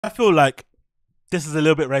I feel like this is a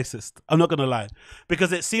little bit racist. I'm not gonna lie,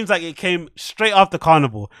 because it seems like it came straight after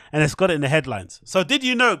Carnival and it's got it in the headlines. So did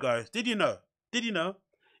you know, guys? Did you know? Did you know?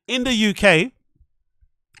 In the UK,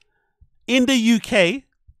 in the UK,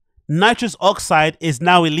 nitrous oxide is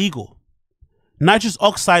now illegal. Nitrous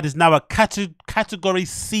oxide is now a category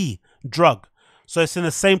C drug. So it's in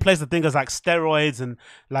the same place, I think, as like steroids and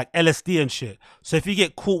like LSD and shit. So if you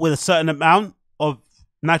get caught with a certain amount of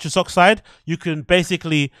nitrous oxide, you can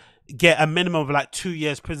basically get a minimum of like 2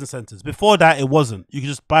 years prison sentence. Before that, it wasn't. You could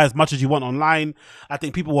just buy as much as you want online. I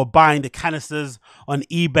think people were buying the canisters on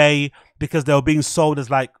eBay because they were being sold as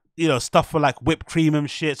like, you know, stuff for like whipped cream and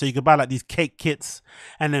shit. So you could buy like these cake kits,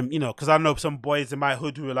 and then, you know, because I know some boys in my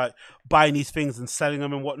hood who were like buying these things and selling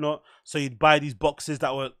them and whatnot. So you'd buy these boxes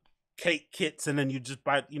that were cake kits, and then you just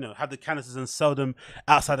buy, you know, have the canisters and sell them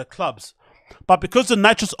outside of clubs. But because the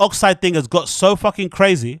nitrous oxide thing has got so fucking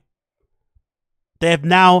crazy, they have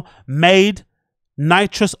now made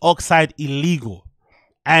nitrous oxide illegal.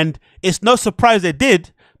 And it's no surprise they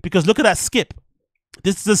did, because look at that skip.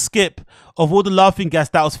 This is a skip of all the laughing gas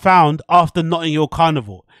that was found after Notting Hill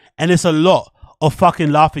Carnival. And it's a lot of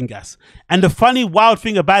fucking laughing gas. And the funny, wild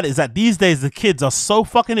thing about it is that these days the kids are so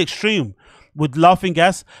fucking extreme with laughing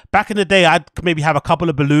gas. Back in the day, I'd maybe have a couple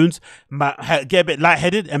of balloons, get a bit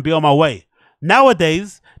lightheaded and be on my way.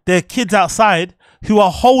 Nowadays, there are kids outside who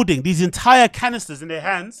are holding these entire canisters in their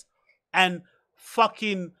hands and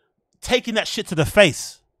fucking taking that shit to the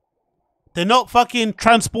face. They're not fucking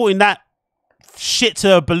transporting that shit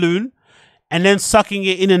to a balloon and then sucking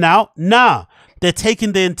it in and out. Nah, they're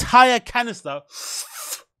taking the entire canister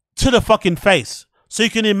to the fucking face. So you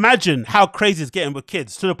can imagine how crazy it's getting with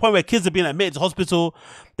kids, to the point where kids are being admitted to hospital.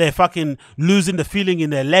 They're fucking losing the feeling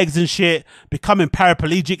in their legs and shit, becoming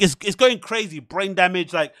paraplegic. It's going crazy, brain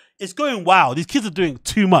damage. Like, it's going wild. These kids are doing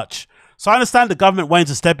too much. So I understand the government wanting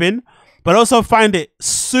to step in, but also find it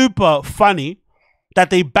super funny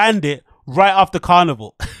that they banned it right after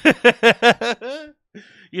Carnival.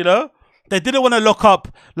 You know? They didn't want to lock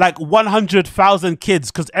up like 100,000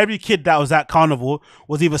 kids, because every kid that was at Carnival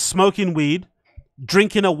was either smoking weed,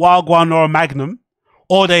 drinking a Wagwan or a Magnum,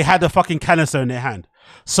 or they had a fucking canister in their hand.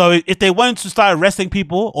 So if they wanted to start arresting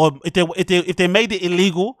people, or if they made it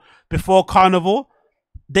illegal before Carnival,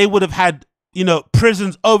 they would have had, you know,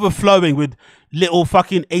 prisons overflowing with little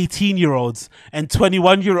fucking 18-year-olds and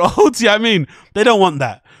 21-year-olds. You know what I mean? They don't want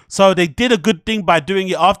that. So they did a good thing by doing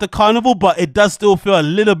it after Carnival, but it does still feel a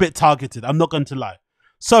little bit targeted. I'm not going to lie.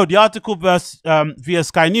 So the article via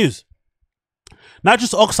Sky News.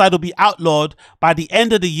 Nitrous oxide will be outlawed by the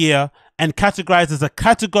end of the year and categorized as a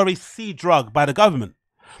category C drug by the government.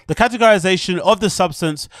 The categorization of the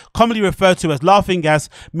substance, commonly referred to as laughing gas,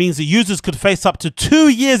 means the users could face up to 2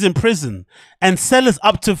 years in prison and sellers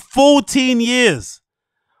up to 14 years.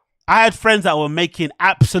 I had friends that were making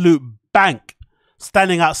absolute bank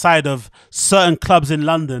standing outside of certain clubs in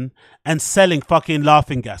London and selling fucking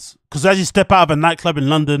laughing gas. Because as you step out of a nightclub in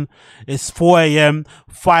London, it's 4 a.m.,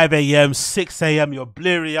 5 a.m., 6 a.m., you're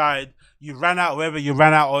bleary-eyed, you ran out wherever you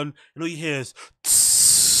ran out on, and all you hear is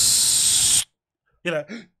tss, you know,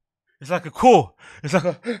 it's like a call. It's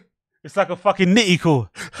like a fucking nitty call.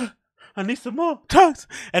 I need some more drugs.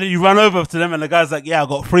 And then you run over to them and the guy's like, yeah, I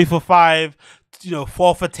got 3 for 5, you know,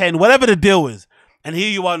 4 for 10, whatever the deal is. And here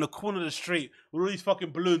you are in the corner of the street with all these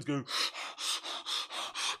fucking balloons going,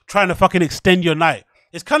 trying to fucking extend your night.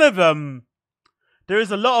 It's kind of, there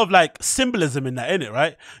is a lot of like symbolism in that, isn't it,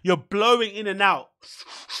 right? You're blowing in and out,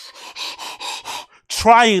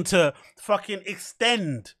 trying to fucking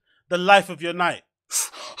extend the life of your night.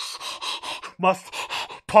 Must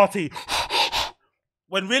party.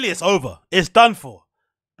 When really it's over. It's done for.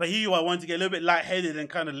 But here you are wanting to get a little bit lightheaded and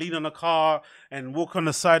kind of lean on a car and walk on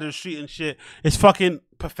the side of the street and shit. It's fucking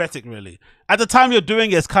pathetic, really. At the time you're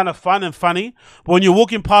doing it, it's kind of fun and funny. But when you're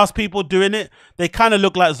walking past people doing it, they kind of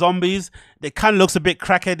look like zombies. They kind of looks a bit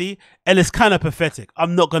crackheady. And it's kind of pathetic.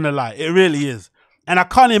 I'm not going to lie. It really is. And I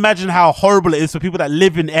can't imagine how horrible it is for people that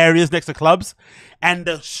live in areas next to clubs. And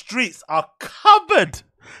the streets are covered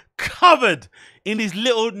in these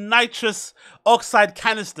little nitrous oxide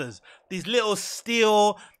canisters, these little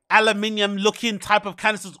steel, aluminium looking type of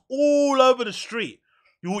canisters all over the street.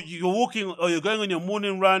 You're walking or you're going on your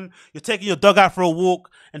morning run, you're taking your dog out for a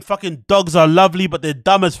walk, and fucking dogs are lovely, but they're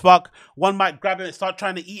dumb as fuck. One might grab it and start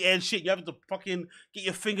trying to eat it and shit. You have to fucking get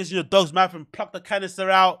your fingers in your dog's mouth and pluck the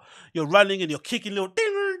canister out. You're running and you're kicking little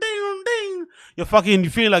ding, ding, ding. You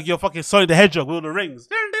feel like you're fucking Sonic the Hedgehog with all the rings.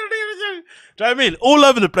 Ding, ding, ding, ding. Do you know what I mean? All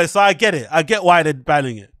over the place. So I get it. I get why they're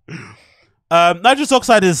banning it. Nitrous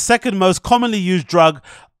oxide is the second most commonly used drug.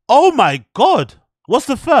 Oh my God. What's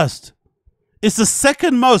the first? It's the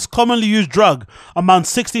second most commonly used drug among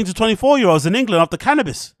 16 to 24-year-olds in England after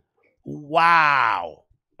cannabis. Wow.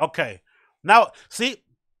 Okay. Now, see,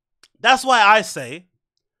 that's why I say,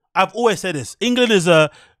 I've always said this, England is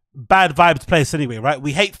a bad vibes place anyway, right?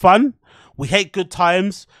 We hate fun. We hate good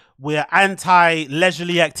times. We're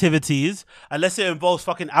anti-leisurely activities. Unless it involves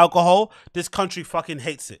fucking alcohol, this country fucking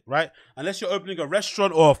hates it, right? Unless you're opening a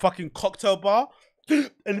restaurant or a fucking cocktail bar,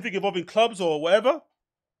 anything involving clubs or whatever,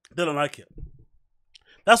 they don't like it.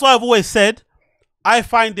 That's why I've always said, I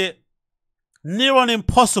find it near on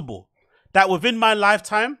impossible that within my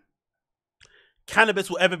lifetime, cannabis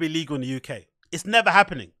will ever be legal in the UK. It's never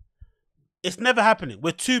happening. It's never happening.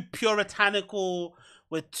 We're too puritanical.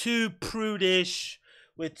 We're too prudish.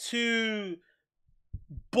 We're too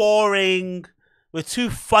boring. We're too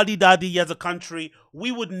fuddy-duddy as a country.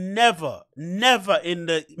 We would never, never in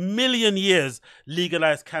the million years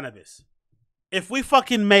legalize cannabis. If we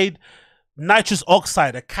fucking made nitrous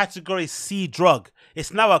oxide a category C drug,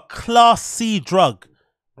 it's now a class C drug,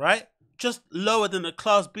 right? Just lower than a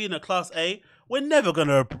class B and a class A. We're never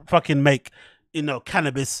gonna fucking make,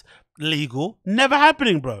 cannabis legal. Never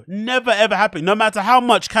happening, bro. Never ever happening. No matter how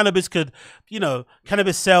much cannabis could,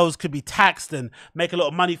 cannabis sales could be taxed and make a lot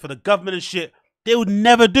of money for the government and shit, they would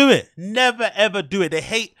never do it. Never ever do it. They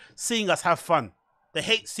hate seeing us have fun. They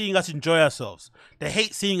hate seeing us enjoy ourselves. They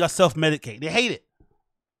hate seeing us self-medicate. They hate it.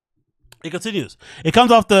 It continues. It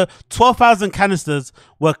comes after 12,000 canisters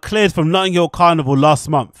were cleared from Notting Hill Carnival last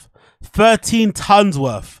month. 13 tons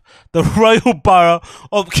worth. The Royal Borough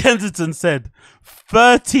of Kensington said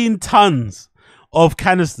 13 tons of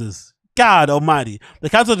canisters. God almighty. The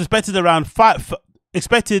council had expected around five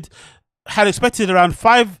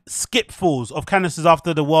skipfuls of canisters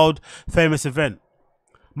after the world famous event.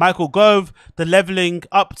 Michael Gove, the Levelling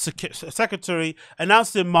Up Secretary,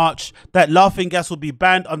 announced in March that laughing gas will be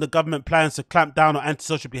banned under government plans to clamp down on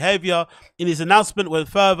antisocial behaviour. In his announcement went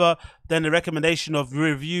further than the recommendation of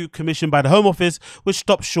review commissioned by the Home Office, which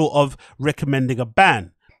stopped short of recommending a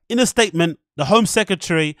ban. In a statement, the Home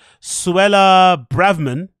Secretary, Suella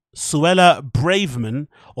Braverman,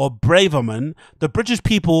 the British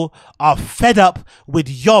people are fed up with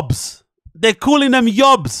yobs. They're calling them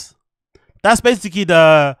yobs. That's basically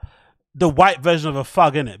the white version of a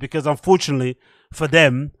thug, innit? Because unfortunately for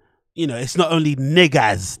them, it's not only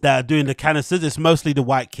niggas that are doing the canisters, it's mostly the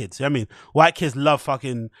white kids. I mean, white kids love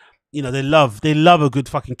fucking, they love a good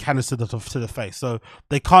fucking canister to the face. So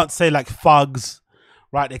they can't say like thugs,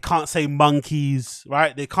 right? They can't say monkeys,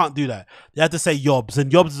 right? They can't do that. They have to say yobs.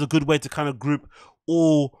 And yobs is a good way to kind of group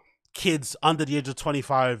all kids under the age of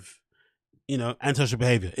 25, antisocial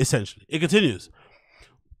behavior, essentially. It continues.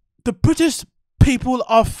 The British people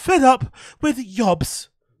are fed up with yobs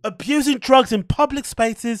abusing drugs in public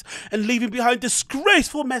spaces and leaving behind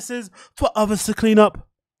disgraceful messes for others to clean up.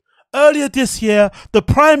 Earlier this year, the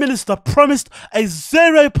Prime Minister promised a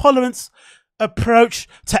zero-tolerance approach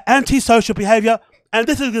to antisocial behaviour, and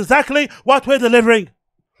this is exactly what we're delivering.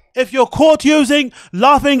 If you're caught using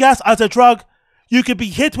laughing gas as a drug, you could be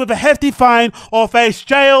hit with a hefty fine or face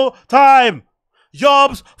jail time.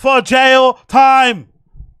 Yobs for jail time.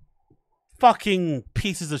 Fucking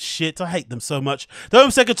pieces of shit. I hate them so much. The Home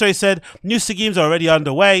Secretary said new schemes are already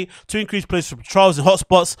underway to increase police patrols in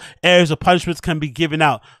hotspots. Areas of punishments can be given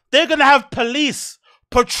out. They're going to have police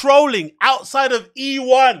patrolling outside of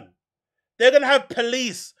E1. They're going to have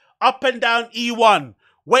police up and down E1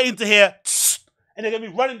 waiting to hear and they're going to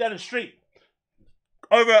be running down the street.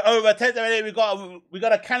 Over 10 minutes, we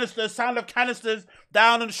got a canister, sound of canisters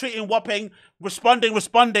down on the street in Wapping, responding.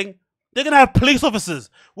 They're going to have police officers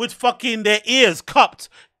with fucking their ears cupped,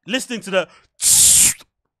 listening to the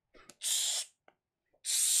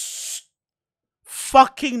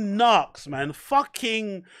fucking narcs, man.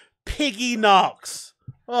 Fucking piggy narcs.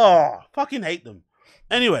 Oh, fucking hate them.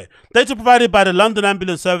 Anyway, data provided by the London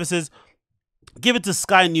Ambulance Services given to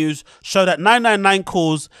Sky News show that 999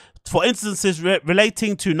 calls for instances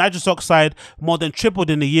relating to nitrous oxide more than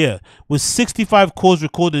tripled in a year, with 65 calls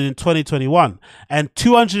recorded in 2021 and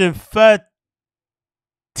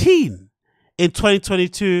 213 in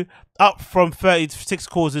 2022, up from 36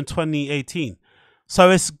 calls in 2018.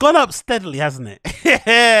 So it's gone up steadily, hasn't it?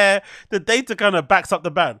 The data kind of backs up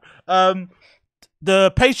the ban.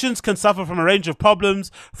 The patients can suffer from a range of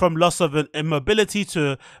problems, from loss of immobility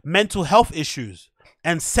to mental health issues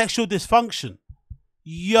and sexual dysfunction.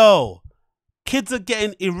 Yo, kids are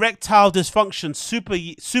getting erectile dysfunction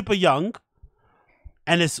super young,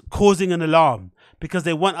 and it's causing an alarm because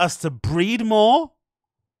they want us to breed more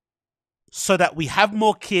so that we have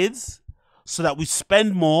more kids, so that we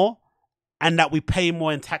spend more, and that we pay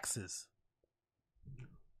more in taxes.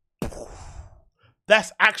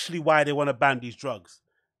 That's actually why they want to ban these drugs.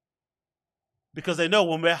 Because they know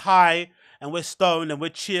when we're high and we're stoned and we're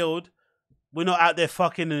chilled, we're not out there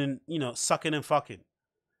fucking and, you know, sucking and fucking.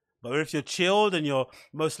 But if you're chilled and you're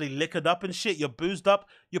mostly liquored up and shit, you're boozed up,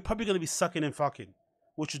 you're probably going to be sucking and fucking.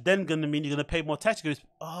 Which is then going to mean you're going to pay more tax.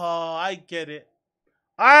 Oh, I get it.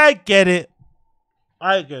 I get it.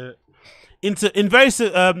 I get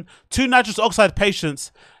it. Two nitrous oxide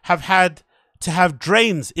patients have had to have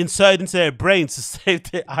drains inserted into their brains to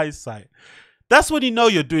save their eyesight. That's when you know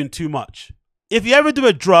you're doing too much. If you ever do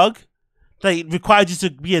a drug that requires you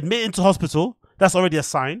to be admitted into hospital, that's already a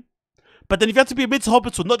sign. But then if you have to be admitted to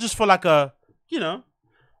hospital, not just for like a, you know,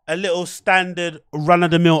 a little standard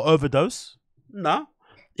run-of-the-mill overdose. No.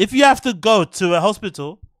 If you have to go to a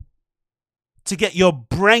hospital to get your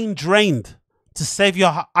brain drained to save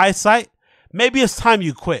your eyesight, maybe it's time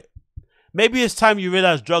you quit. Maybe it's time you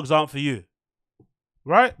realize drugs aren't for you.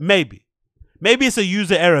 Right? Maybe. Maybe it's a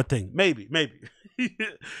user error thing. Maybe.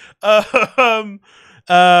 The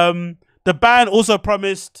ban also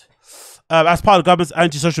promised, as part of the government's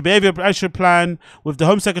anti-social behavior action plan, with the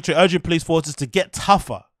Home Secretary urging police forces to get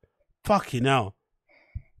tougher. Fucking hell.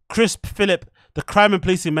 Chris Phillip, the crime and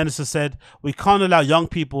policing minister, said, "We can't allow young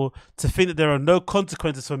people to think that there are no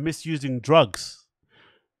consequences for misusing drugs."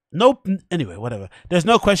 Anyway, whatever. There's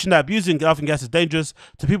no question that abusing laughing gas is dangerous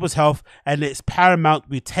to people's health, and it's paramount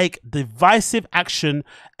we take decisive action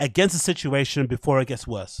against the situation before it gets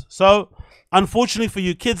worse. So, unfortunately for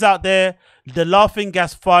you kids out there, the laughing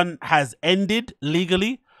gas fun has ended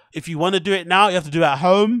legally. If you want to do it now, you have to do it at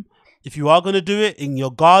home. If you are going to do it in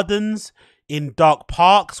your gardens, in dark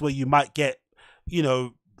parks where you might get, you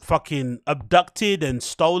know, fucking abducted and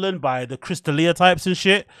stolen by the Crystalia types and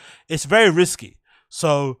shit, it's very risky.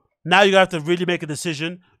 So now you have to really make a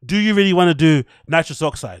decision. Do you really want to do nitrous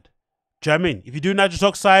oxide? Do you know what I mean? If you do nitrous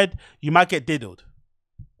oxide, you might get diddled.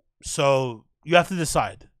 So you have to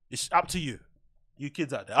decide. It's up to you. You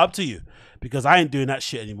kids out there, up to you. Because I ain't doing that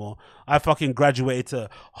shit anymore. I fucking graduated to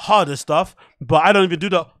harder stuff, but I don't even do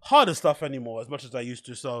the harder stuff anymore as much as I used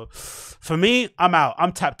to. So for me, I'm out.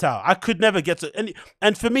 I'm tapped out. I could never get to any.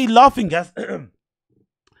 And for me, laughing gas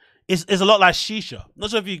is a lot like shisha.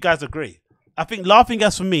 Not sure if you guys agree. I think laughing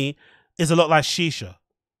gas for me is a lot like shisha.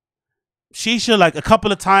 Shisha, like a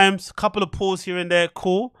couple of times, a couple of pulls here and there,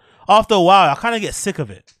 cool. After a while, I kind of get sick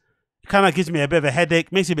of it. It kind of gives me a bit of a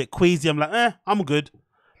headache, makes me a bit queasy. I'm like, I'm good.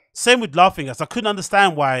 Same with laughing gas. I couldn't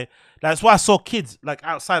understand why. That's why I saw kids like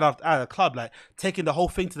outside of a club, like taking the whole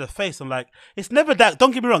thing to the face. I'm like, it's never that.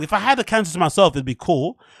 Don't get me wrong. If I had a cancer to myself, it'd be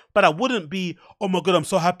cool. But I wouldn't be, oh my God, I'm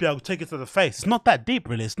so happy I'll take it to the face. It's not that deep,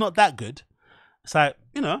 really. It's not that good. It's like,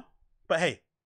 you know, but hey.